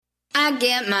I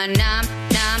get my nom,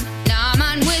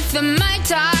 on with the My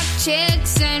Talk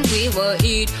chicks, and we will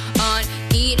eat on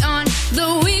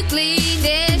the weekly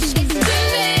dish. It's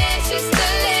delicious,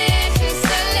 delicious,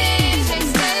 delicious,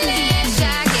 delicious.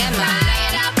 I get my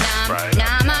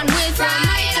nom, on with the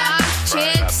My Talk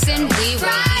chicks, and we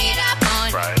will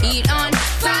eat on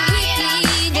the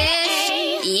weekly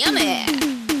dish. Yummy.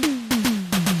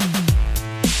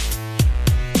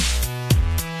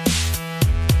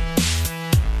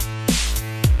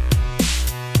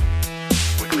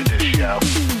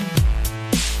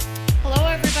 Hello,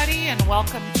 everybody, and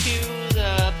welcome to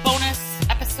the bonus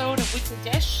episode of Weekly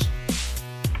Dish.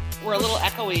 We're a little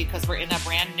echoey because we're in a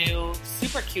brand new,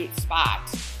 super cute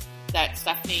spot that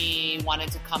Stephanie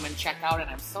wanted to come and check out, and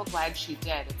I'm so glad she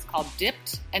did. It's called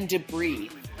Dipped and Debris.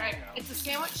 Right. It's a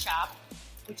sandwich shop,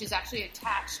 which is actually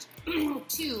attached to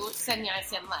Senyai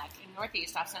Senlek in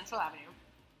Northeast off Central Avenue.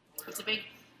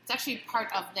 It's actually part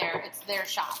of their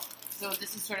shop. So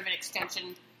this is sort of an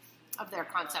extension of their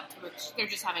concept, which they're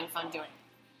just having fun doing.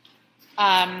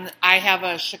 I have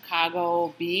a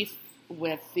Chicago beef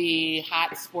with the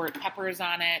hot sport peppers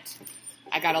on it.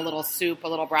 I got a little soup, a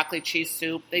little broccoli cheese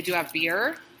soup. They do have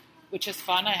beer, which is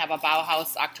fun. I have a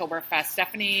Bauhaus Oktoberfest.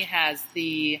 Stephanie has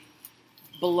the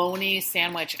bologna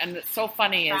sandwich, and it's so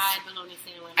funny is Fried bologna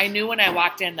sandwich. I knew when I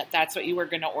walked in that that's what you were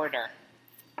going to order.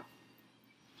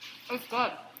 It's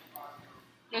good.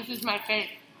 This is my favorite,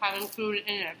 having food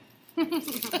in it.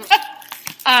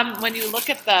 When you look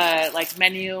at the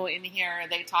menu in here,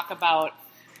 they talk about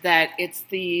that it's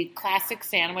the classic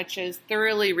sandwiches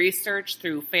thoroughly researched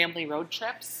through family road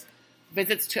trips,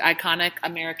 visits to iconic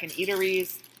American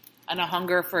eateries, and a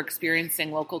hunger for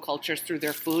experiencing local cultures through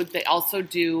their food. They also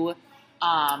do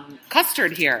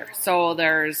custard here. So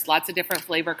there's lots of different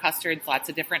flavor custards, lots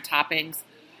of different toppings.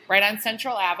 Right on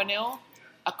Central Avenue,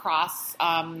 across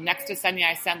next to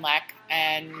Senyai Senlek,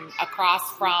 and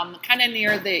across from kind of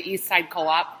near the East Side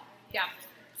Co-op. Yeah.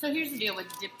 So here's the deal with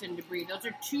Dipped and Debris. Those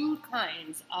are two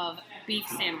kinds of beef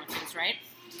sandwiches, right?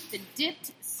 The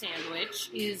dipped sandwich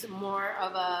is more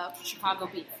of a Chicago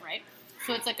beef, right?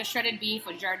 So it's like a shredded beef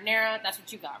with giardiniera. That's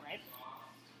what you got, right?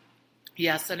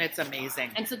 Yes, and it's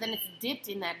amazing. And so then it's dipped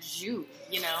in that jus,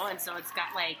 and so it's got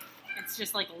it's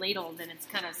just ladled, and it's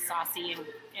kind of saucy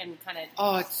and kind of...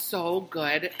 Oh, it's so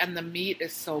good, and the meat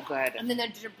is so good. And then the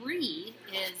debris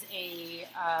is a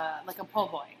po'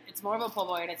 boy. It's more of a po'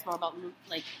 boy, and it's more about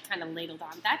kind of ladled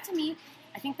on. That, to me,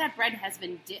 I think that bread has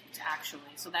been dipped,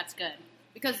 actually, so that's good.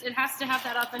 Because it has to have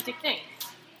that authentic thing.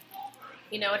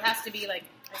 It has to be I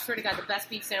swear to God, the best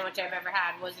beef sandwich I've ever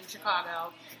had was in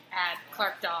Chicago at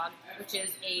Clark Dog, which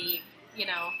is a,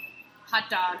 hot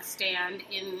dog stand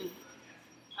in...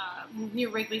 near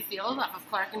Wrigley Field off of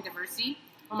Clark and Diversey.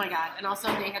 Oh my God. And also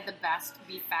they had the best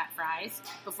beef fat fries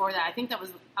before that. I think that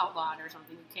was outlawed or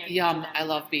something. You can't Yum. do that. I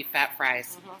love beef fat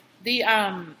fries.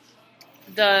 Mm-hmm.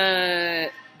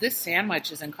 This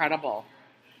sandwich is incredible.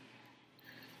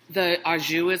 The au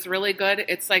jus is really good.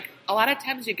 It's a lot of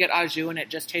times you get au jus and it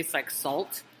just tastes like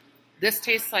salt. This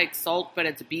tastes like salt, but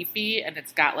it's beefy and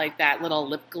it's got that little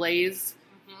lip glaze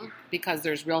because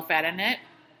there's real fat in it.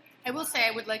 I will say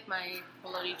I would like my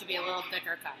bologna to be a little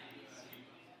thicker cut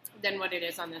than what it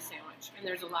is on this sandwich. And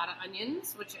there's a lot of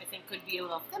onions, which I think could be a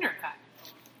little thinner cut.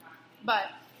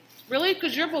 But... Really?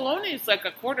 Because your bologna is a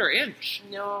 1/4 inch.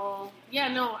 No. Yeah,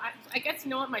 no. I guess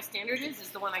what my standard is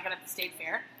the one I got at the State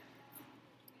Fair.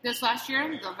 This last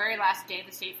year, the very last day of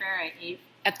the State Fair, I ate...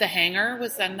 At the Hangar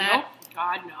was in that? Nope.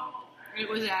 God, no. It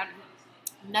was at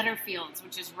Nutter Fields,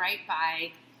 which is right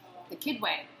by the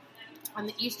Kidway on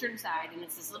the eastern side, and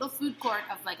it's this little food court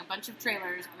of a bunch of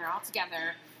trailers, and they're all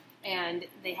together, and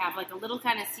they have a little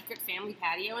kind of secret family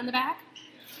patio in the back.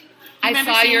 I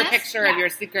saw your picture of your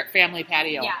secret family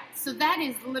patio. Yeah, so that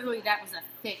was a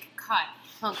thick cut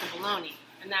hunk of bologna,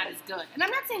 and that is good. And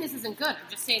I'm not saying this isn't good, I'm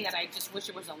just saying that I just wish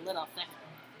it was a little thicker.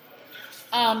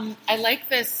 I like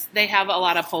this. They have a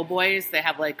lot of po' boys. They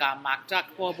have a mock duck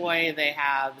po' boy. They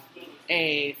have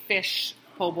a fish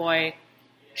po' boy,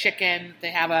 chicken.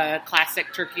 They have a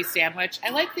classic turkey sandwich.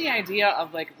 I like the idea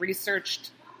of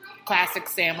researched classic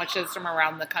sandwiches from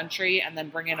around the country and then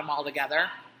bringing them all together.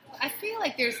 I feel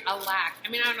like there's a lack. I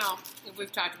mean, I don't know if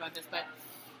we've talked about this, but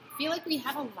I feel like we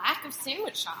have a lack of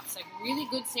sandwich shops, really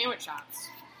good sandwich shops.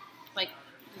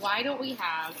 Why don't we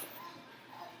have...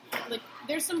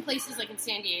 there's some places in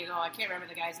San Diego, I can't remember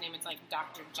the guy's name, it's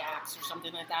Dr. Jack's or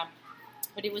something like that,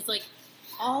 but it was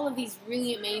all of these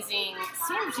really amazing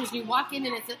sandwiches. You walk in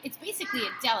and it's basically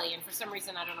a deli, and for some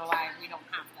reason I don't know why we don't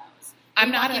have those.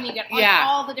 I'm not you get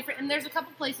all the different, and there's a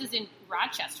couple places in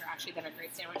Rochester actually that are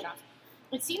great sandwich shops.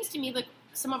 It seems to me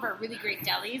some of our really great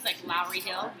delis, like Lowry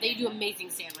Hill, they do amazing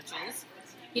sandwiches.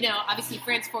 You know, obviously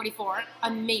France 44,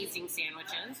 amazing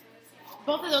sandwiches.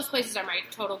 Both of those places are my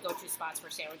total go-to spots for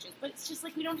sandwiches. But it's just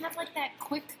like we don't have like that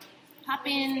quick hop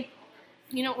in,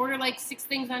 you know, order like 6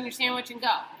 things on your sandwich and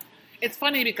go. It's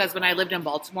funny because when I lived in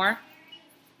Baltimore,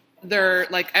 there,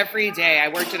 like, every day I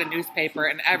worked at a newspaper,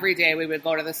 and every day we would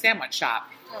go to the sandwich shop,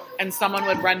 and someone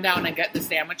would run down and get the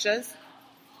sandwiches.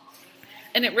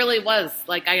 And it really was,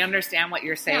 like, I understand what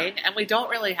you're saying, and we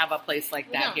don't really have a place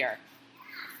like that here.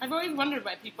 I've always wondered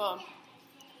why people,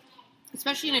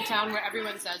 especially in a town where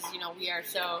everyone says, you know, we are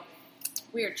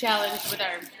challenged with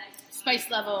our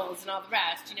spice levels and all the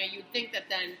rest. You know, you'd think that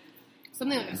then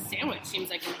something like a sandwich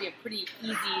seems like it would be a pretty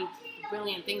easy,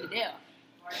 brilliant thing to do.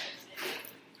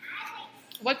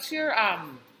 What's your,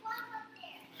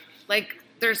 like,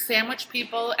 there's sandwich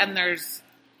people and there's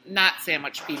not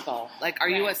sandwich people. Like, are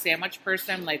you a sandwich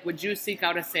person? Like, would you seek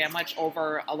out a sandwich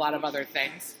over a lot of other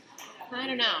things? I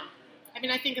don't know. I mean,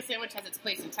 I think a sandwich has its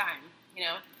place in time, you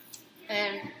know?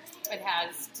 And it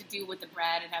has to do with the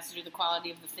bread. It has to do with the quality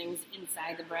of the things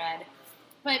inside the bread.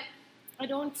 But I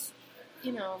don't,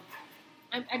 you know...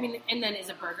 I mean, and then is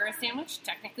a burger a sandwich?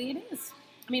 Technically it is.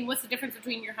 I mean, what's the difference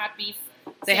between your hot beef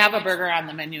They have a burger on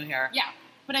the menu here. Yeah.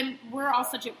 But we're all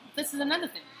this is another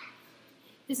thing.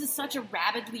 This is such a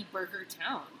rabidly burger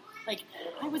town. Like,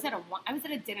 I was at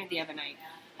a dinner the other night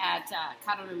at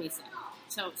Cadona Mesa.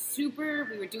 So we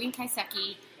were doing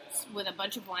kaiseki with a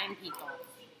bunch of wine people.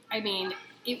 I mean,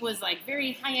 it was like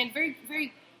very high-end, very,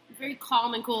 very, very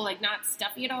calm and cool, like not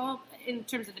stuffy at all in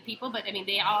terms of the people, but I mean,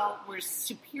 they all were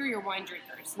superior wine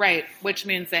drinkers. Right, which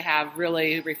means they have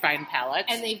really refined palates.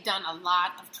 And they've done a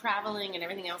lot of traveling and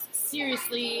everything else.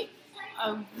 Seriously,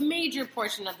 a major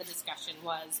portion of the discussion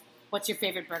was, what's your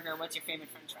favorite burger? What's your favorite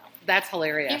french fry? That's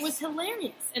hilarious. It was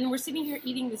hilarious. And we're sitting here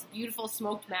eating this beautiful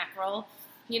smoked mackerel,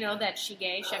 you know, that Chef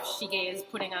Shige is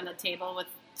putting on the table with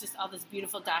just all this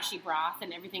beautiful dashi broth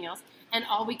and everything else. And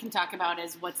all we can talk about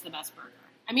is what's the best burger.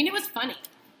 I mean, it was funny,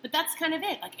 but that's kind of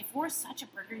it. Like, if we're such a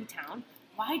burgery town,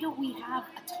 why don't we have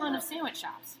a ton of sandwich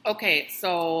shops? Okay,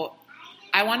 so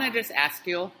I want to just ask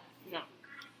you. No.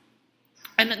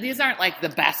 And these aren't, like, the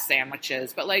best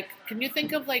sandwiches, but, like, can you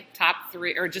think of, like, top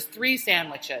 3 or just 3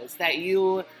 sandwiches that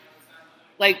you,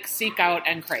 like, seek out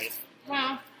and crave?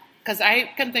 Well, because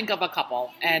I can think of a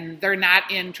couple, and they're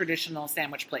not in traditional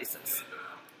sandwich places.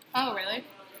 Oh, really?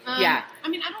 Yeah. I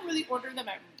mean, I don't really order them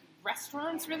at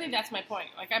restaurants, really. That's my point.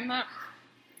 Like, I'm not...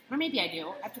 Or maybe I do.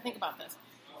 I have to think about this.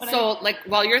 But like,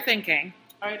 while you're thinking...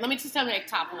 All right, let me just tell you, like,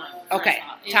 top one. Okay,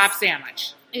 top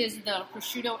sandwich. Is the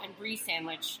prosciutto and brie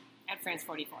sandwich at France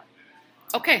 44.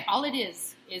 Okay. All it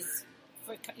is,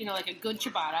 you know, like a good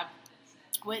ciabatta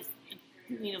with,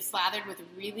 you know, slathered with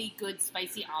really good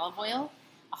spicy olive oil,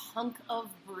 a hunk of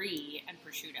brie and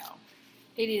prosciutto.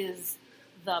 It is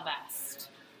the best.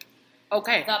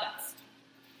 Okay. The best.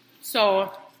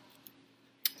 So,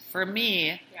 for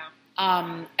me,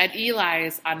 yeah. At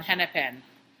Eli's on Hennepin,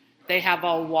 they have a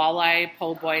walleye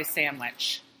po' boy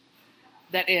sandwich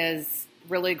that is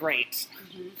really great.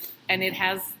 Mm-hmm. And it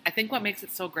has, I think what makes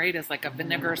it so great is like a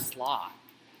vinegar slaw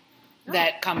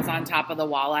that comes on top of the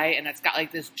walleye, and it's got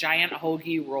like this giant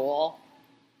hoagie roll,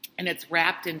 and it's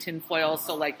wrapped in tin foil,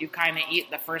 so like you kind of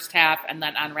eat the first half and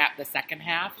then unwrap the second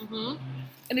half. Mm-hmm.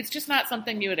 And it's just not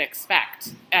something you would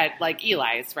expect at like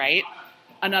Eli's, right?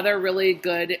 Another really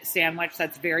good sandwich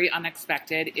that's very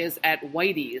unexpected is at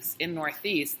Whitey's in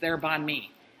Northeast, their banh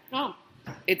mi. Oh.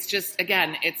 It's just,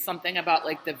 again, it's something about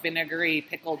like the vinegary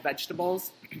pickled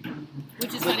vegetables which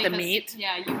is with funny the meat.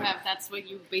 Yeah, that's what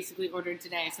you basically ordered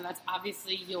today, so that's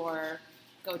obviously your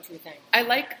go-to thing. I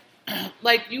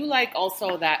like you like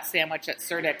also that sandwich at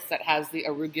Surdyk's that has the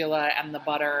arugula and the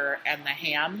butter and the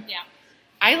ham. Yeah.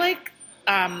 I like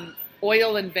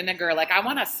oil and vinegar. Like, I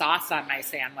want a sauce on my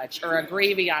sandwich or a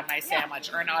gravy on my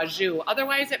sandwich or an au jus.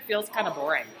 Otherwise, it feels kind of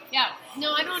boring. Yeah.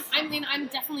 No, I don't. I mean, I'm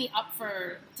definitely up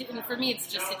for me, it's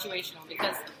just situational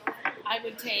because I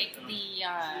would take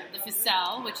the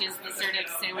ficelle, which is the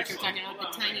Surdyk's sandwich we're talking about,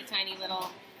 the tiny, tiny little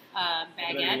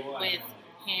baguette with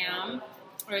ham.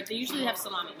 Or they usually have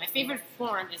salami. My favorite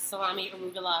form is salami,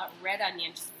 arugula, red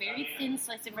onion, just very thin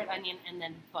slice of red onion, and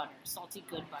then butter, salty,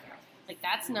 good butter. Like,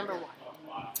 that's number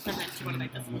one. And then, do you want to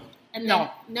make this? And then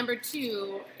number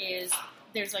two is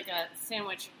there's like a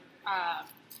sandwich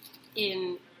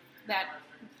in that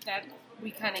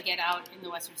we kind of get out in the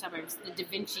western suburbs, the Da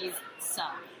Vinci's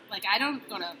sub. Like, I don't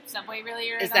go to Subway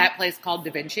really. Or is that place called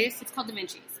Da Vinci's? It's called Da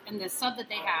Vinci's. And the sub that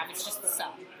they have is just the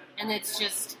sub. And it's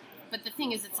just... But the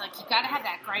thing is, it's like you got to have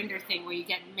that grinder thing where you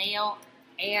get mayo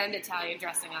and Italian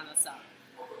dressing on the sub.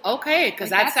 Okay,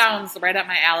 because Like that that's- sounds right up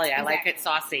my alley. I like Exactly. it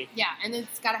saucy. Yeah, and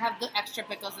it's got to have the extra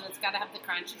pickles and it's got to have the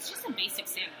crunch. It's just a basic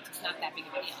sandwich. It's not that big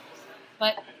of a deal.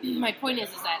 But my point is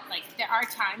that like there are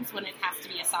times when it has to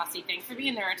be a saucy thing for me,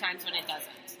 and there are times when it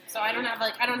doesn't. So I don't have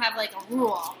like a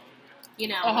rule,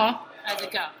 Uh-huh. as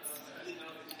it goes.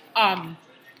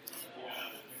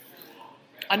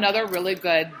 Another really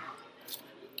good.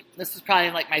 This is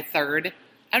probably like my third.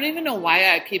 I don't even know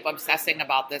why I keep obsessing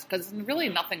about this because it's really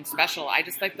nothing special. I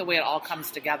just like the way it all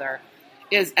comes together.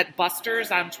 Is at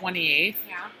Buster's on 28th.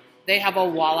 Yeah. They have a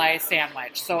walleye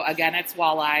sandwich. So again, it's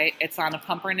walleye. It's on a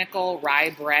pumpernickel rye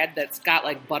bread that's got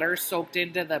like butter soaked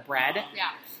into the bread.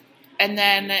 Yeah. And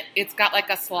then it's got like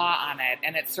a slaw on it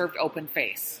and it's served open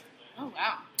face. Oh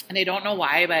wow. And I don't know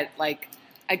why, but like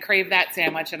I crave that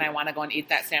sandwich and I want to go and eat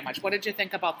that sandwich. What did you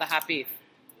think about the hot beef?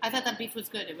 I thought that beef was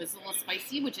good. It was a little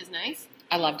spicy, which is nice.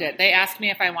 I loved it. They asked me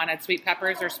if I wanted sweet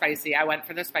peppers or spicy. I went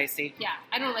for the spicy. Yeah,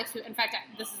 I don't like sweet. In fact,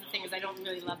 this is the thing is I don't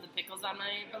really love the pickles on my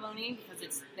bologna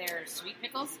because they're sweet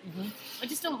pickles. Mm-hmm. I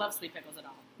just don't love sweet pickles at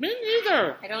all. Me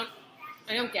neither. I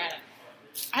don't get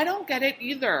it. I don't get it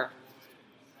either.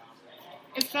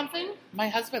 If something My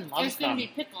husband loves is going them. to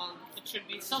be pickled, it should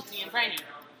be salty and briny.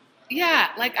 Yeah,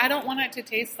 like I don't want it to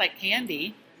taste like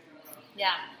candy.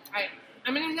 Yeah,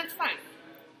 I mean that's fine.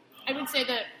 I would say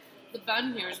that the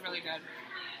bun here is really good.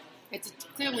 It's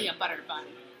clearly a buttered bun,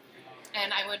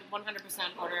 and I would 100%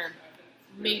 order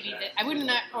I wouldn't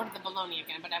order the bologna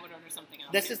again, but I would order something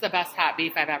else. This is the best hot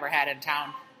beef I've ever had in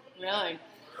town. Really.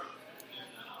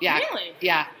 Yeah. Really?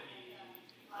 Yeah.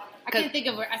 I can't think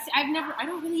of where I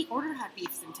don't really order hot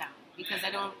beefs in town because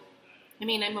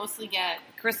I mostly get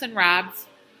Chris and Rob's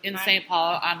in Right. St.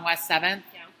 Paul on West 7th.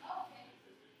 yeah.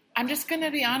 I'm just going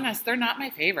to be honest. They're not my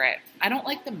favorite. I don't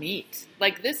like the meat.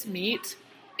 Like this meat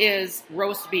is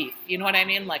roast beef. You know what I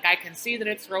mean? Like I can see that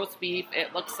it's roast beef.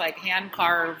 It looks like hand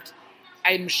carved.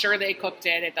 I'm sure they cooked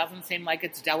it. It doesn't seem like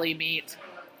it's deli meat.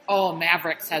 Oh,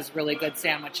 Mavericks has really good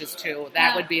sandwiches too.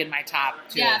 That Yeah. would be in my top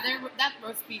too. Yeah, that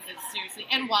roast beef is seriously,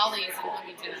 and Wally's in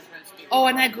Bloomington is roast beef. Oh,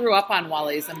 and I grew up on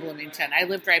Wally's in Bloomington. I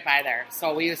lived right by there.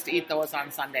 So we used to eat those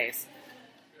on Sundays.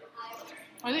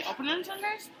 Are they open on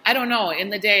Sundays? I don't know. In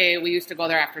the day, we used to go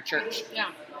there after church.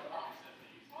 Yeah.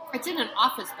 It's in an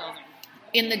office building.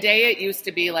 In the day, it used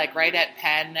to be like right at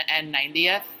Penn and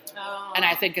 90th. Oh. And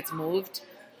I think it's moved.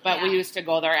 But we Yeah. used to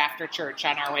go there after church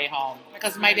on our way home.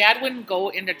 Because my dad wouldn't go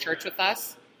into church with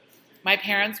us. My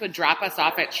parents would drop us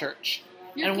off at church.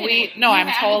 You're and kidding. no, You I'm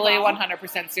had to totally go?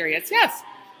 100% serious. Yes.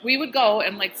 We would go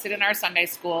and like sit in our Sunday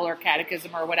school or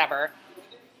catechism or whatever.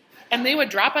 And they would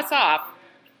drop us off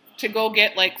to go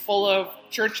get like full of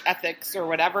church ethics or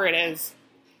whatever it is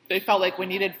they felt like we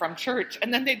needed from church.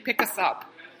 And then they'd pick us up.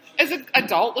 As an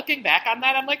adult looking back on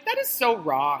that, I'm like, that is so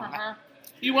wrong. Uh-huh.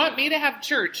 You want me to have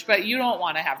church, but you don't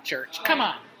want to have church. Come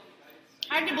on.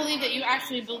 Hard to believe that you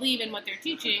actually believe in what they're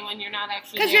teaching when you're not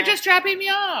actually Because there. you're just dropping me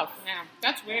off. Yeah,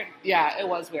 that's weird. Yeah, it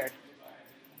was weird.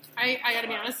 I gotta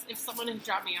be honest, if someone had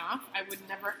dropped me off, I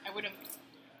would have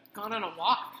gone on a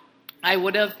walk. I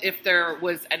would have if there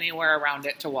was anywhere around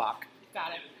it to walk.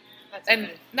 Got it. That's And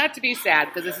good. not to be sad,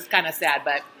 because this is kind of sad,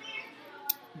 but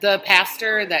the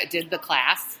pastor that did the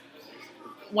class,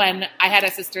 when I had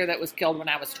a sister that was killed when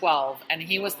I was 12, and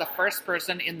he was the first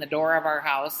person in the door of our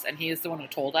house, and he is the one who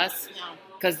told us, No.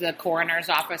 because the coroner's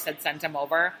office had sent him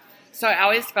over. So I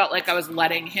always felt like I was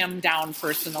letting him down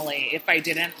personally if I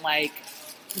didn't, like,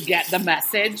 get the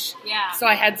message. Yeah. So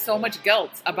I had so much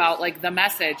guilt about, like, the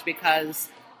message because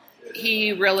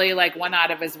he really, like, went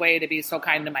out of his way to be so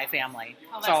kind to my family.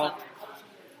 Oh, that's So lovely.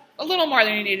 a little more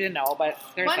than you needed to know, but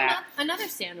there's that. Another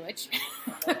sandwich.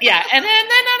 Yeah, and then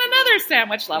on another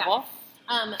sandwich level.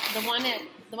 The one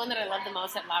that I love the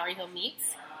most at Lowry Hill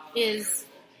Meats is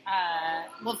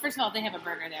well, first of all, they have a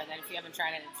burger there that if you haven't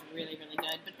tried it, it's really, really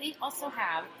good. But they also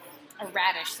have a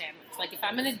radish sandwich. Like if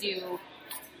I'm gonna do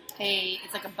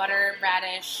it's like a butter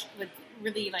radish with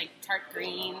really like tart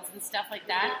greens and stuff like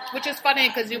that. Which is funny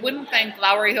because you wouldn't think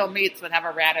Lowry Hill Meats would have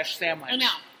a radish sandwich.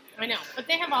 I know. But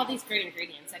they have all these great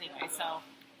ingredients anyway, so.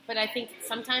 But I think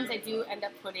sometimes I do end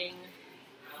up putting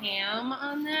ham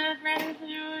on that rather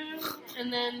than,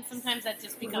 and then sometimes that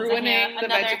just becomes Ruining the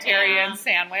another vegetarian ham.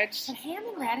 sandwich. But ham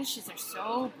and radishes are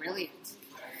so brilliant.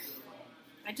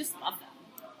 I just love them.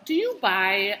 Do you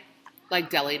buy, like,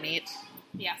 deli meat?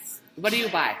 Yes. What do you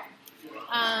buy?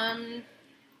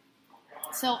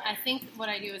 So I think what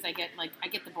I do is I get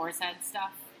the boar's head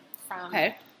stuff from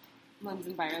Okay. Limbs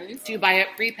and Byerly's. Do you buy it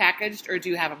prepackaged or do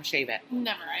you have them shave it?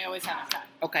 Never. I always have it done.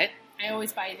 Okay. I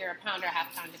always buy either a pound or a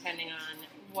half pound depending on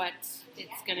what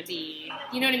it's going to be.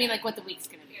 You know what I mean? Like what the week's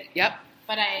going to be. Yep.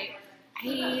 But I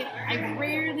I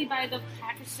rarely buy the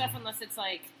packaged stuff unless it's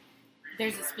like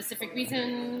there's a specific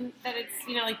reason that it's,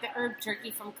 like the herb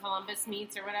turkey from Columbus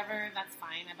Meats or whatever. That's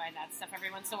fine. I buy that stuff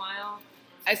every once in a while.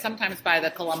 I sometimes buy the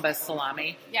Columbus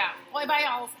salami. Yeah. Well, I buy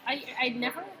all. I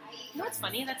never. What's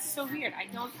funny? That's so weird. I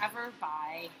don't ever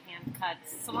buy hand cut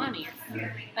salami,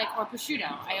 or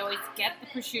prosciutto. I always get the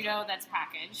prosciutto that's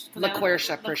packaged. La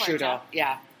Quercia prosciutto.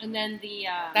 Yeah. And then the.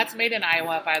 That's made in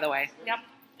Iowa, by the way. Yep.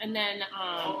 And then,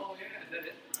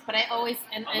 but I always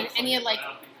and any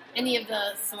of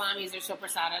the salamis or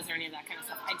soprasadas or any of that kind of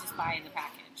stuff, I just buy in the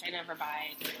package. I never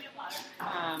buy.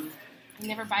 I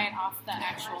never buy it off the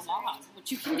actual log,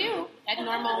 which you can do at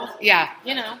normal,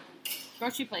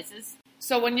 grocery places.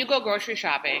 So when you go grocery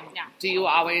shopping, do you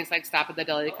always stop at the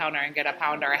deli counter and get a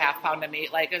pound or a half pound of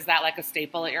meat? Is that a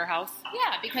staple at your house?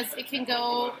 Yeah, because it can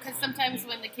go. Because sometimes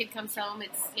when the kid comes home,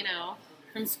 it's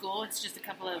from school, it's just a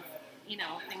couple of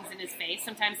things in his face.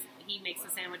 Sometimes he makes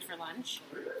a sandwich for lunch.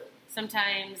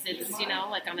 Sometimes it's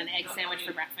on an egg sandwich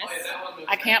for breakfast.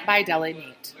 I can't buy deli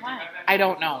meat. Why? I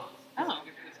don't know. Oh.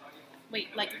 Wait,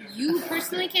 you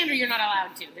personally can, or you're not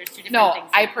allowed to? There's two different things. No,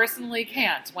 I personally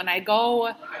can't. When I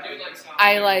go,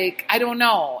 I don't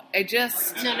know. I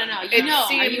just... No.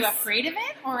 Are you afraid of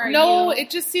it? Or it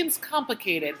just seems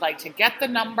complicated. To get the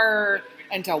number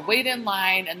and to wait in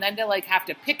line and then to, have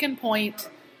to pick and point.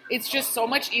 It's just so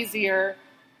much easier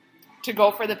to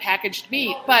go for the packaged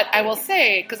meat. But I will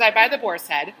say, because I buy the boar's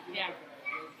head. Yeah.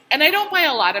 And I don't buy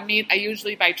a lot of meat. I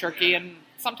usually buy turkey and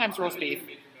sometimes roast beef.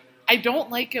 I don't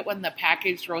like it when the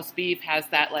packaged roast beef has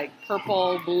that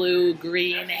purple, blue,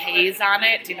 green haze on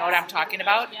it. Do you know what I'm talking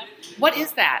about? Yep. What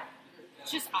is that?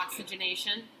 It's just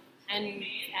oxygenation and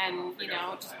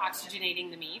just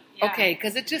oxygenating the meat. Yeah. Okay,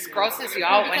 because it just grosses you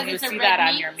out when you see that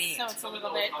on your meat. So it's a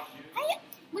little bit...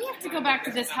 We have to go back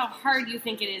to this, how hard you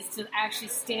think it is to actually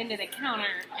stand at a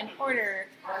counter and order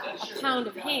a pound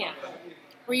of ham.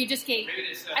 Where you just get...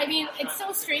 it's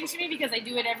so strange to me because I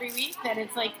do it every week that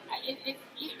it's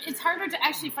it's harder to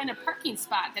actually find a parking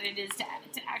spot than it is to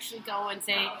actually go and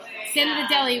say, stand at a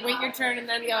deli, wait your turn, and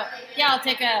then go, I'll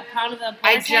take a pound of the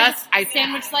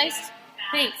sandwich sliced.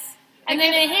 Thanks. And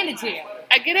then they hand it to you.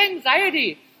 I get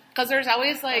anxiety because there's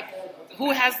always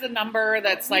who has the number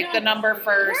that's the number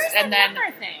first, and then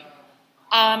number thing?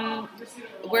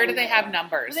 Where do they have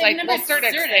numbers?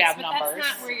 Certix, they have numbers.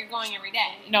 That's not where you're going every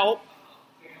day. Nope.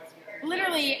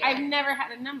 Literally, I've never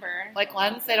had a number.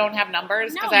 Lens, they don't have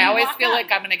numbers? Because No, I always feel up.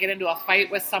 like I'm going to get into a fight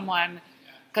with someone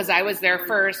because I was there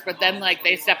first, but then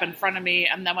they step in front of me,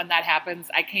 and then when that happens,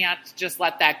 I can't just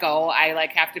let that go. I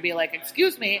have to be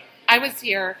excuse me, I was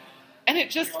here, and it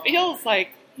just feels like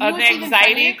an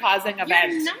anxiety-causing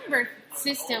event. Your number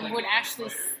system would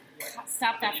actually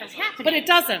stop that from happening. But it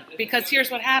doesn't, because here's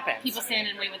what happens. People stand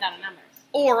and wait without a number.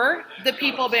 Or the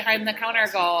people behind the counter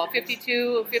go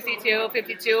 52, 52,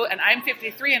 52, and I'm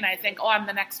 53, and I think, I'm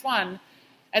the next one.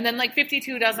 And then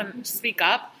 52 doesn't speak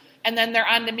up, and then they're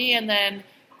on to me, and then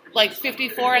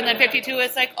 54, and then 52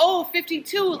 is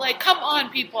 52, come on,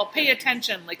 people, pay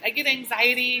attention. I get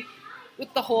anxiety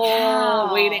with the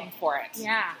whole waiting for it.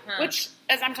 Yeah. Huh. Which,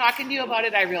 as I'm talking to you about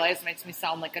it, I realize makes me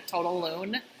sound like a total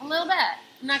loon. A little bit.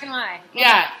 I'm not going to lie.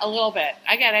 A little bit.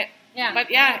 I get it. Yeah. But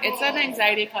it's an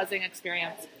anxiety-causing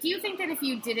experience. Do you think that if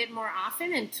you did it more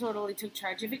often and totally took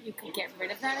charge of it, you could get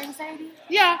rid of that anxiety?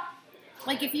 Yeah.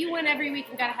 If you went every week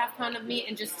and got a half pound of meat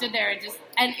and just stood there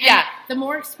and the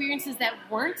more experiences that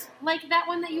weren't like that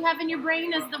one that you have in your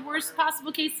brain as the worst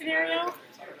possible case scenario,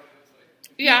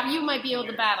 you might be able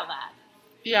to battle that.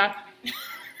 Yeah.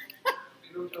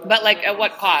 But at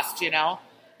what cost,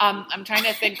 I'm trying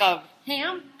to think of...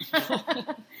 Ham?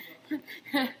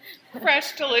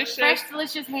 Fresh, delicious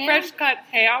ham. Fresh cut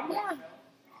ham.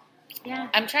 Yeah.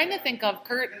 I'm trying to think of...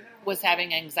 Kurt was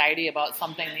having anxiety about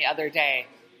something the other day.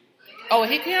 Oh,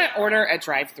 he can't order at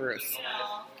drive-thrus.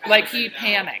 He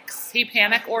panics. He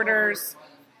panic orders.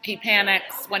 He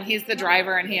panics when he's the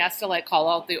driver and he has to call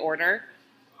out the order.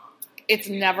 It's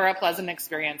never a pleasant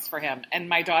experience for him. And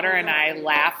my daughter and I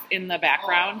laugh in the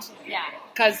background. Yeah.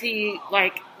 Because he,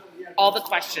 all the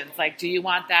questions, do you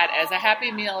want that as a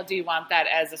Happy Meal? Do you want that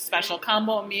as a special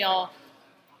combo meal?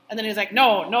 And then he's like,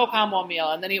 no combo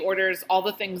meal. And then he orders all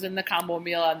the things in the combo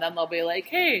meal. And then they'll be like,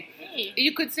 hey,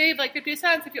 you could save 50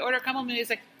 cents if you order a combo meal. He's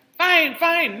like,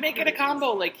 fine, make it a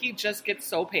combo. He just gets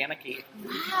so panicky.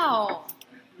 Wow.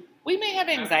 We may have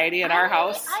anxiety at our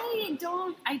house. I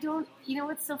don't,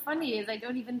 what's so funny is that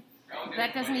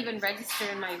doesn't even register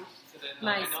in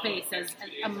my space as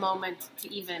a moment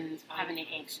to even have any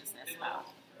anxiousness about.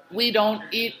 We don't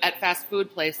eat at fast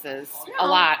food places a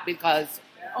lot because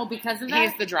of that?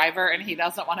 he's the driver and he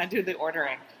doesn't want to do the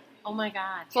ordering. Oh my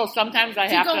God. So sometimes I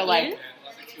To have go to like, in?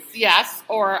 yes,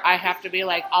 or I have to be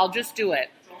like, I'll just do it.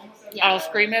 Yeah. I'll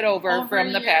scream it over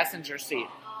from the your- passenger seat.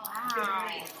 Wow.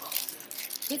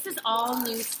 This is all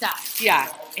new stuff. Yeah,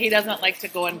 he doesn't like to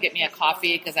go and get me a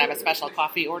coffee because I have a special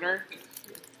coffee order.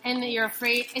 And you're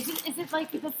afraid. Is it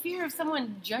like the fear of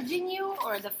someone judging you,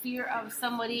 or the fear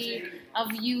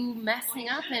of you messing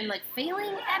up and like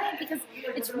failing at it? Because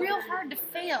it's real hard to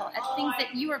fail at things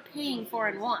that you are paying for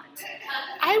and want.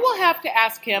 I will have to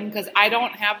ask him because I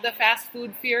don't have the fast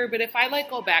food fear, but if I like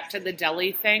go back to the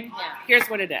deli thing, Yeah. here's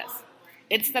what it is.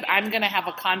 It's that I'm going to have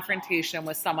a confrontation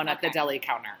with someone at the Okay. deli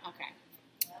counter. Okay.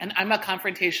 And I'm a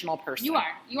confrontational person. You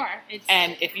are. It's,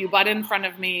 And if you butt in front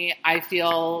of me, I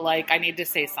feel like I need to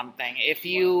say something. If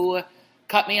you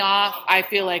cut me off, I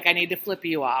feel like I need to flip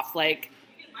you off. Like,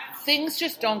 things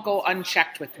just don't go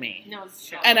unchecked with me. no, it's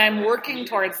true. And I'm working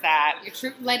towards that.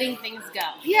 You're letting things go.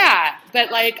 Yeah, but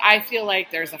like I feel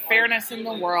like there's a fairness in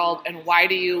the world, and why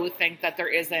do you think that there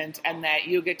isn't, and that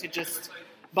you get to just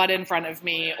butt in front of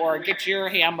me or get your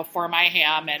ham before my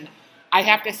ham, and I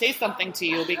have to say something to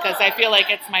you because I feel like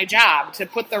it's my job to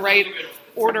put the right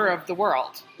order of the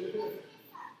world.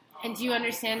 And do you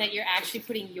understand that you're actually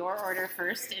putting your order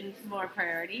first and more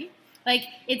priority? Like,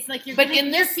 it's like you're But getting,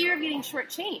 in your this- fear of getting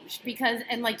shortchanged because,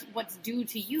 and like what's due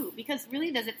to you. Because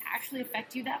really, does it actually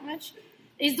affect you that much?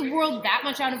 Is the world that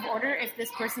much out of order if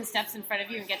this person steps in front of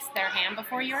you and gets their ham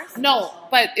before yours? No,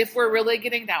 but if we're really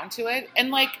getting down to it, and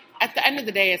like at the end of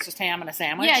the day, it's just ham and a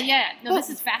sandwich. Yeah. No, Well,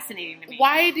 this is fascinating to me.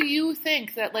 Why do you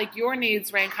think that like your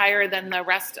needs rank higher than the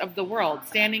rest of the world?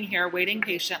 Standing here waiting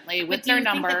patiently with But do their you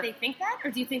number. think that they think that,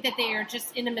 or do you think that they are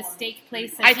just in a mistake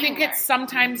place? I think it's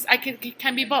sometimes it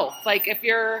can be both. Like if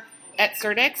you're at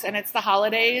Surdix and it's the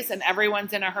holidays and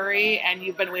everyone's in a hurry and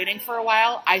you've been waiting for a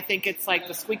while, I think it's like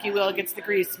the squeaky wheel gets the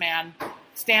grease, man.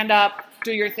 Stand up,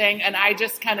 do your thing, and I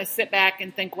just kind of sit back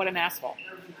and think, what an asshole.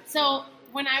 So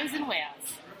when I was in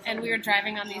Wales and we were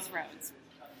driving on these roads,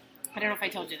 I don't know if I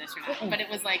told you this or not, but it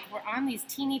was like we're on these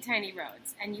teeny tiny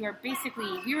roads, and we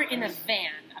were in a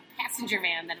van, a passenger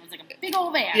van that was like a big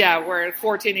old van. Yeah, where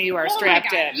 14 of you are Oh my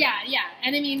strapped God. in. Yeah.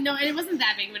 And I mean, no, and it wasn't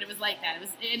that big, but it was like that.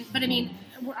 But I mean,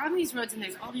 we're on these roads, and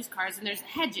there's all these cars, and there's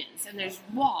hedges, and there's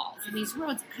walls, and these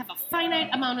roads have a finite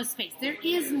amount of space. There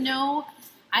is no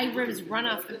I was run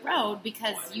off the road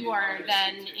because you are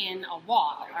then in a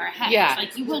wall or a hedge. Yeah.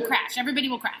 Like you will crash. Everybody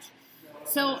will crash.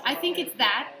 So I think it's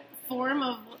that form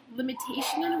of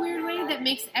limitation in a weird way that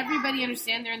makes everybody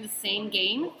understand they're in the same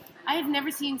game. I have never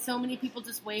seen so many people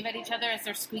just wave at each other as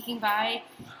they're squeaking by.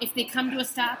 If they come to a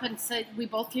stop and say we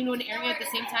both came to an area at the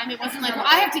same time, it wasn't like, well,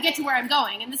 I have to get to where I'm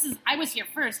going, and I was here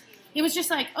first. It was just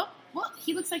like, oh, well,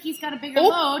 he looks like he's got a bigger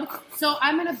load, so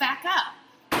I'm going to back up.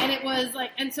 And it was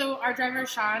like, and so our driver,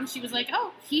 Sean, she was like,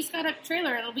 oh, he's got a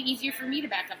trailer. It'll be easier for me to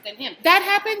back up than him. That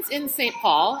happens in St.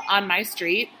 Paul on my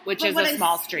street, which is a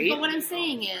small street. But what I'm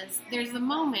saying is, there's a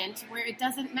moment where it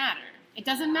doesn't matter. It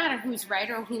doesn't matter who's right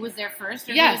or who was there first.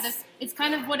 Or Yes. who was this. It's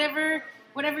kind of whatever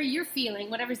you're feeling,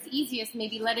 whatever's the easiest,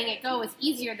 maybe letting it go is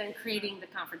easier than creating the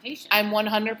confrontation. I'm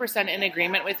 100% in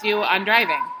agreement with you on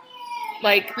driving.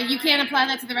 Like, But you can't apply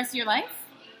that to the rest of your life?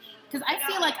 Because I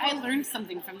feel like I learned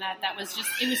something from that. That was just,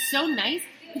 it was so nice.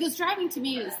 Because driving to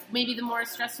me is maybe the more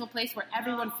stressful place where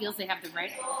everyone feels they have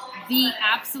the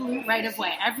absolute right of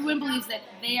way. Everyone believes that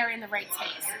they are in the right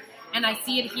space. And I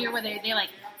see it here where they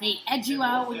edge you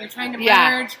out when you're trying to merge.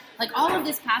 Yeah. Like all of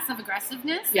this passive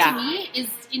aggressiveness Yeah. to me is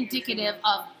indicative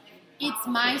of it's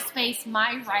my space,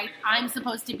 my right. I'm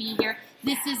supposed to be here.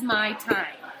 This is my time.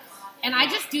 And I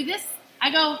just do this.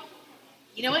 I go,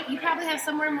 you know what? You probably have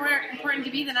somewhere more important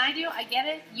to be than I do. I get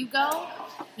it. You go.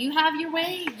 You have your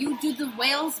way. You do the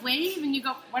whales wave, and you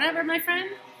go, whatever, my friend.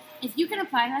 If you can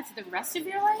apply that to the rest of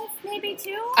your life, maybe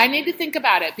too. I need to think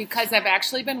about it because I've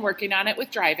actually been working on it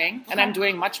with driving, and Okay. I'm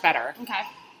doing much better. Okay.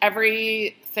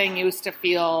 Everything used to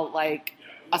feel like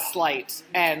a slight,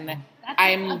 and That's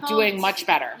I'm about- doing much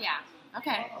better. Yeah.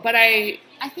 Okay. But I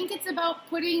think it's about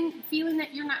feeling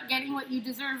that you're not getting what you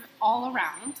deserve all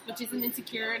around, which is an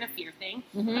insecure and a fear thing.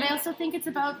 Mm-hmm. But I also think it's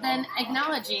about then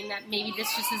acknowledging that maybe this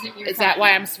just isn't your is time. that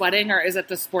why I'm sweating, or is it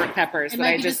the sport peppers It that might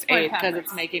I be the just sport ate because peppers.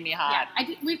 it's making me Yeah, hot?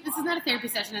 this is not a therapy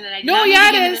session, and I did No, not mean yeah,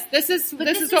 to get it into is. This But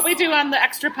is what we do on the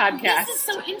extra podcast. This is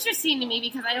so interesting to me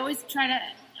because I always try to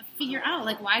figure out,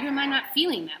 like, why am I not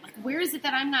feeling that? Like, where is it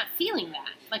that I'm not feeling that?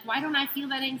 Like, why don't I feel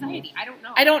that anxiety? I don't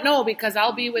know. I don't know because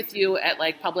I'll be with you at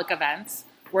like public events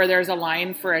where there's a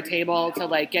line for a table to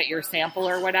like get your sample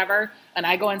or whatever, and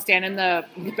I go and stand in the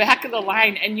back of the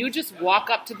line, and you just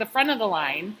walk up to the front of the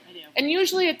line. I do. And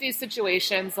usually at these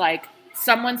situations, like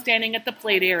someone's standing at the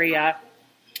plate area,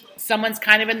 someone's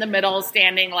kind of in the middle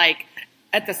standing like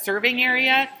at the serving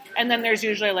area, and then there's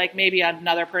usually like maybe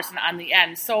another person on the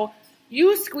end. So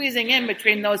you squeezing in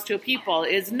between those two people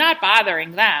is not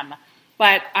bothering them.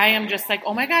 But I am just like,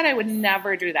 oh my God, I would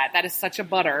never do that. That is such a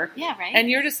butter. Yeah, right. And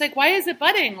you're just like, why is it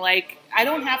butting? Like, I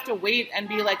don't have to wait and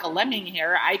be like a lemming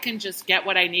here. I can just get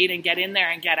what I need and get in there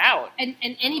and get out. And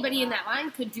anybody in that line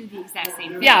could do the exact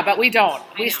same thing. Yeah, but we don't.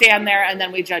 I We know. stand there and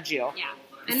then we judge you. Yeah.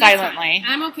 And that's Silently. fine.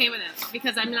 I'm okay with it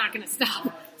because I'm not going to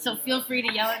stop. So feel free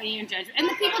to yell at me and judge. And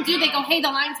the people do. They go, hey, the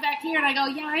line's back here. And I go,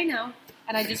 yeah, I know.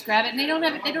 And I just grab it. And they don't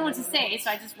know what to say. So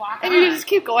I just walk And on. you just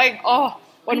keep going, oh.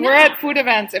 When I we're know. at food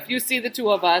events, if you see the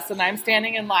two of us and I'm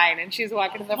standing in line and she's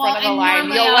walking to the front of the and line,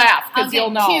 normally you'll laugh because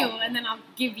you'll know. I'll get 2, and then I'll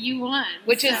give you 1.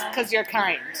 Which is because you're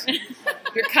kind.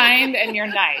 You're kind and you're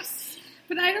nice.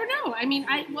 But I don't know. I mean,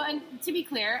 and to be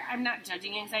clear, I'm not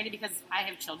judging anxiety because I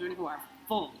have children who are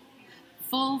full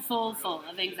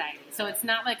of anxiety. So it's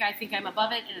not like I think I'm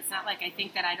above it, and it's not like I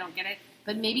think that I don't get it.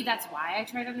 But maybe that's why I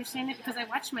try to understand it, because I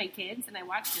watch my kids and I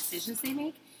watch decisions they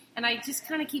make, and I just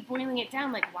kind of keep boiling it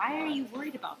down, like, why are you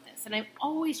worried about this? And I'm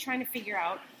always trying to figure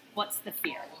out what's the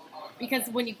fear. Because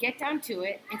when you get down to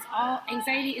it, it's all,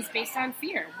 anxiety is based on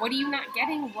fear. What are you not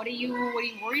getting? What are you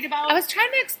worried about? I was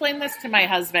trying to explain this to my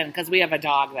husband because we have a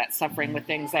dog that's suffering with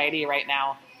anxiety right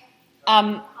now.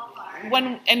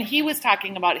 And he was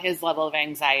talking about his level of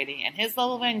anxiety, and his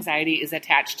level of anxiety is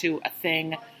attached to a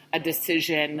thing, a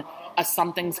decision,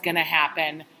 something's going to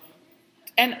happen.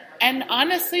 And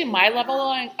honestly, my level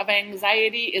of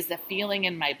anxiety is the feeling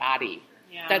in my body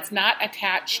that's not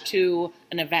attached to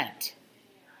an event.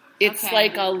 It's Okay.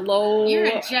 like a low... You're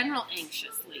a general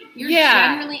anxiously. You're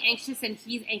Yeah. generally anxious, and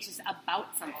he's anxious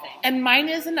about something. And mine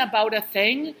isn't about a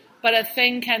thing, but a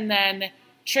thing can then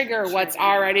trigger what's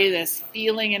already this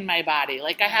feeling in my body.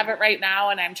 Like I have it right now,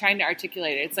 and I'm trying to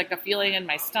articulate it. It's like a feeling in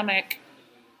my stomach,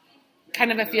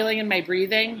 kind of a feeling in my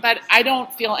breathing, but I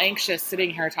don't feel anxious sitting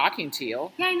here talking to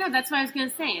you. Yeah, I know. That's what I was going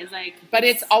to say. Is like, But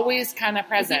it's always kind of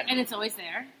present. and it's always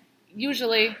there.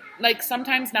 Usually. Like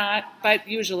sometimes not, but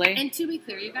usually. And to be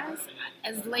clear, you guys,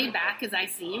 as laid back as I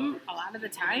seem, a lot of the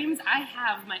times I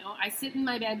have my own. I sit in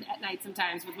my bed at night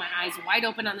sometimes with my eyes wide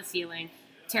open on the ceiling,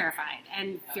 terrified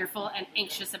and fearful and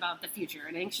anxious about the future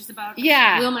and anxious about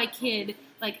will my kid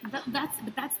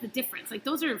that's the difference. Like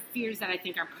those are fears that I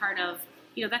think are part of.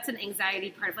 That's an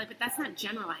anxiety part of life, but that's not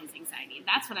generalized anxiety.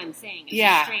 That's what I'm saying. It's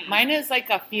just strange. Mine is like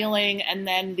a feeling, and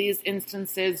then these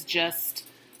instances just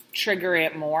trigger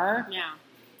it more. Yeah.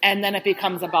 And then it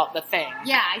becomes about the thing.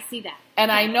 Yeah, I see that. And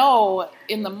I know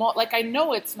I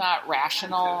know it's not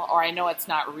rational, or I know it's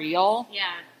not real.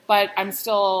 Yeah. But I'm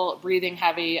still breathing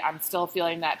heavy. I'm still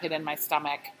feeling that pit in my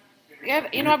stomach. Yeah,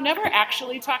 I've never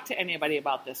actually talked to anybody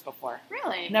about this before.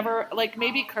 Really? Never, like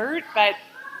maybe Kurt, but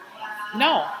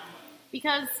no.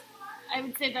 Because I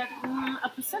would say that a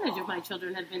percentage of my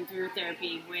children have been through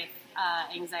therapy with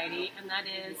anxiety, and that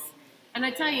is, and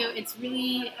I tell you, it's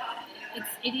really,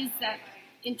 it is that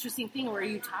interesting thing where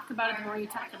you talk about it, the more you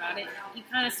talk about it, you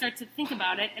kind of start to think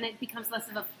about it, and it becomes less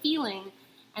of a feeling,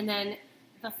 and then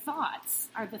the thoughts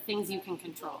are the things you can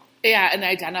control. Yeah, and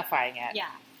identifying it. Yeah.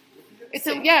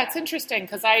 It's interesting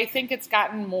because I think it's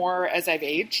gotten more as I've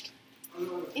aged.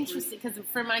 Interesting, because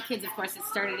for my kids, of course, it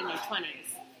started in their 20s.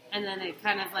 And then it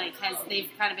kind of they've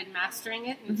kind of been mastering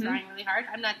it and trying really hard.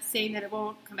 I'm not saying that it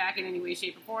won't come back in any way,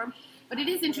 shape, or form. But it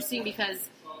is interesting because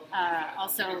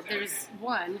also there's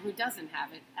one who doesn't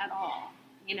have it at all,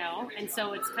 And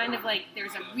so it's kind of like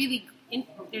there's a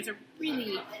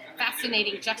really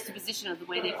fascinating juxtaposition of the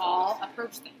way they all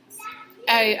approach things.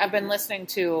 I've been listening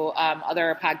to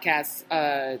other podcasts,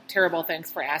 Terrible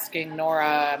Thanks for Asking,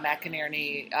 Nora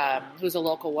McInerney, who's a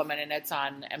local woman, and it's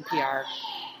on NPR.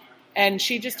 And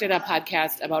she just did a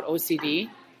podcast about OCD,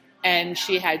 and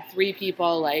she had 3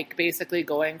 people, basically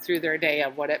going through their day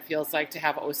of what it feels like to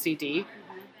have OCD.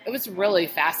 It was really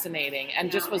fascinating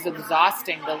and just was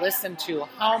exhausting to listen to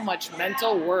how much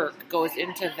mental work goes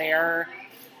into their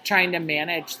trying to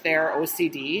manage their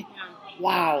OCD. Yeah.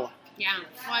 Wow. Yeah.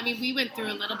 Well, I mean, we went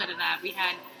through a little bit of that. We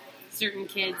had certain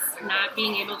kids not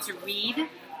being able to read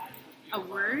a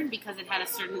word because it had a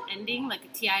certain ending, like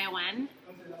a TION,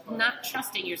 not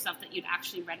trusting yourself that you'd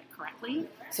actually read it correctly.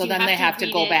 So then they have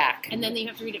to go back. And then they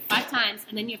have to read it 5 times,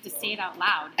 and then you have to say it out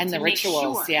loud. And the make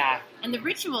rituals, sure. yeah. And the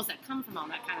rituals that come from all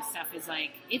that kind of stuff is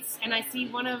and I see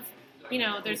one of,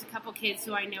 there's a couple kids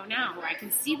who I know now where I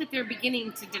can see that they're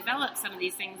beginning to develop some of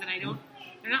these things, and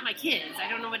they're not my kids. I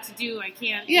don't know what to do. I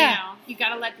can't, you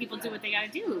got to let people do what they got to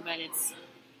do, but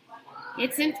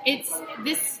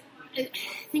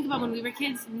think about when we were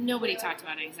kids, nobody talked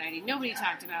about anxiety. Nobody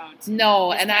talked about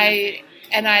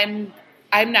I'm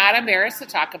I'm not embarrassed to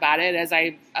talk about it as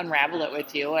I unravel it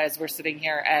with you as we're sitting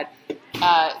here at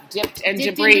Dipped and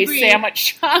Debris Sandwich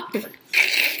Shop.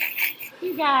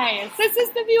 You guys. This is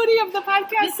the beauty of the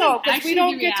podcast, though, because we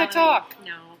don't get to talk.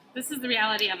 No. This is the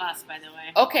reality of us, by the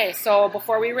way. Okay, so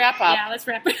before we wrap up, Yeah, let's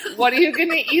wrap it up. what are you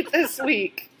going to eat this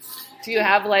week? Do you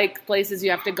have, like, places you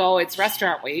have to go? It's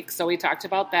restaurant week, so we talked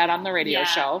about that on the radio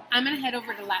show. I'm going to head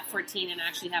over to Lat 14 and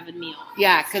actually have a meal.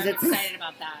 Yeah, because I'm excited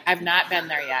about that. I've not been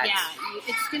there yet. Yeah,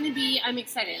 it's going to be, I'm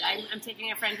excited. I'm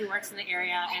taking a friend who works in the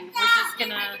area, and we're just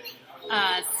going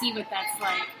to see what that's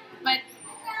like. But,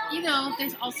 you know,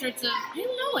 there's all sorts of, I don't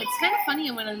know, it's kind of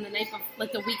funny when on the night of,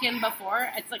 like the weekend before,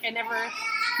 it's like I never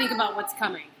think about what's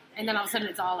coming. And then all of a sudden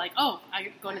it's all like, oh, I'm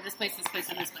going to this place, and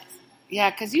this place. Yeah,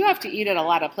 because you have to eat at a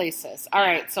lot of places. All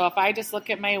right, so if I just look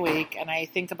at my week and I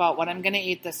think about what I'm going to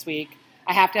eat this week,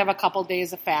 I have to have a couple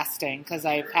days of fasting because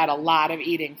I've had a lot of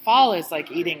eating. Fall is like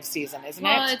eating season, isn't it?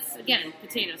 Well, it's, again,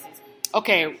 potato season.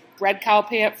 Okay, Red Cow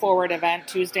Pay It Forward event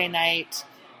Tuesday night.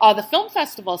 The film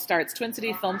festival starts, Twin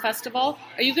City Film Festival.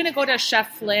 Are you going to go to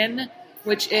Chef Flynn,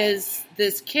 which is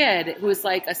this kid who's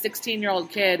like a 16-year-old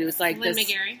kid who's like Flynn this.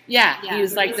 McGarry? Yeah, Yeah. he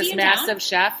was like Is this he in massive town?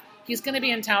 chef. He's going to be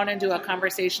in town and do a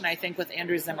conversation, I think, with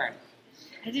Andrew Zimmern.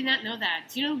 I did not know that.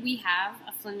 Do you know we have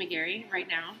a Flynn McGarry right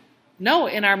now? No,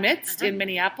 in our midst, Uh-huh. in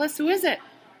Minneapolis. Who is it?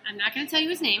 I'm not going to tell you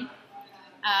his name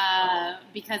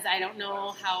because I don't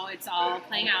know how it's all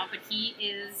playing out. But he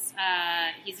is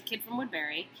he's a kid from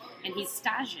Woodbury, and he's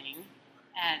staging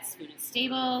at Spoon and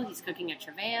Stable. He's cooking at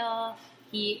Travail.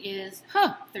 He is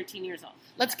 13 years old.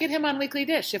 Let's get him on Weekly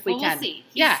Dish if we Well, can. we'll see.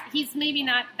 Yeah. He's maybe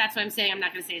not. That's why I'm saying I'm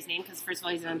not going to say his name because first of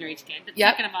all, he's an underage kid. But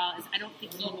Yep. second of all, is I don't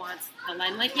think he wants the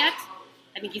limelight yet.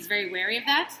 I think he's very wary of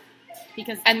that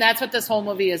because And that's what this whole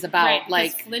movie is about. right, because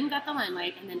Like, Flynn got the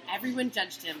limelight, and then everyone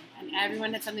judged him, and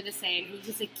everyone had something to say, and he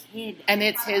was a kid. and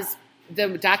it's the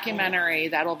documentary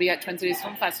that will be at Twin Cities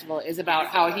Film Festival is about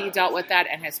how he dealt with that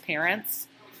and his parents,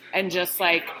 and just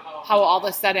like how all of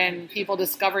a sudden people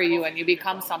discover you and you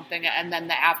become something, and then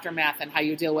the aftermath and how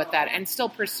you deal with that and still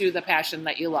pursue the passion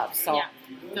that you love. So, Yeah,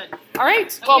 good. all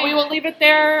right. Well, Okay. we will leave it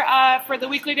there for the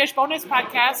Weekly Dish bonus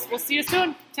podcast. We'll see you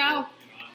soon. Ciao.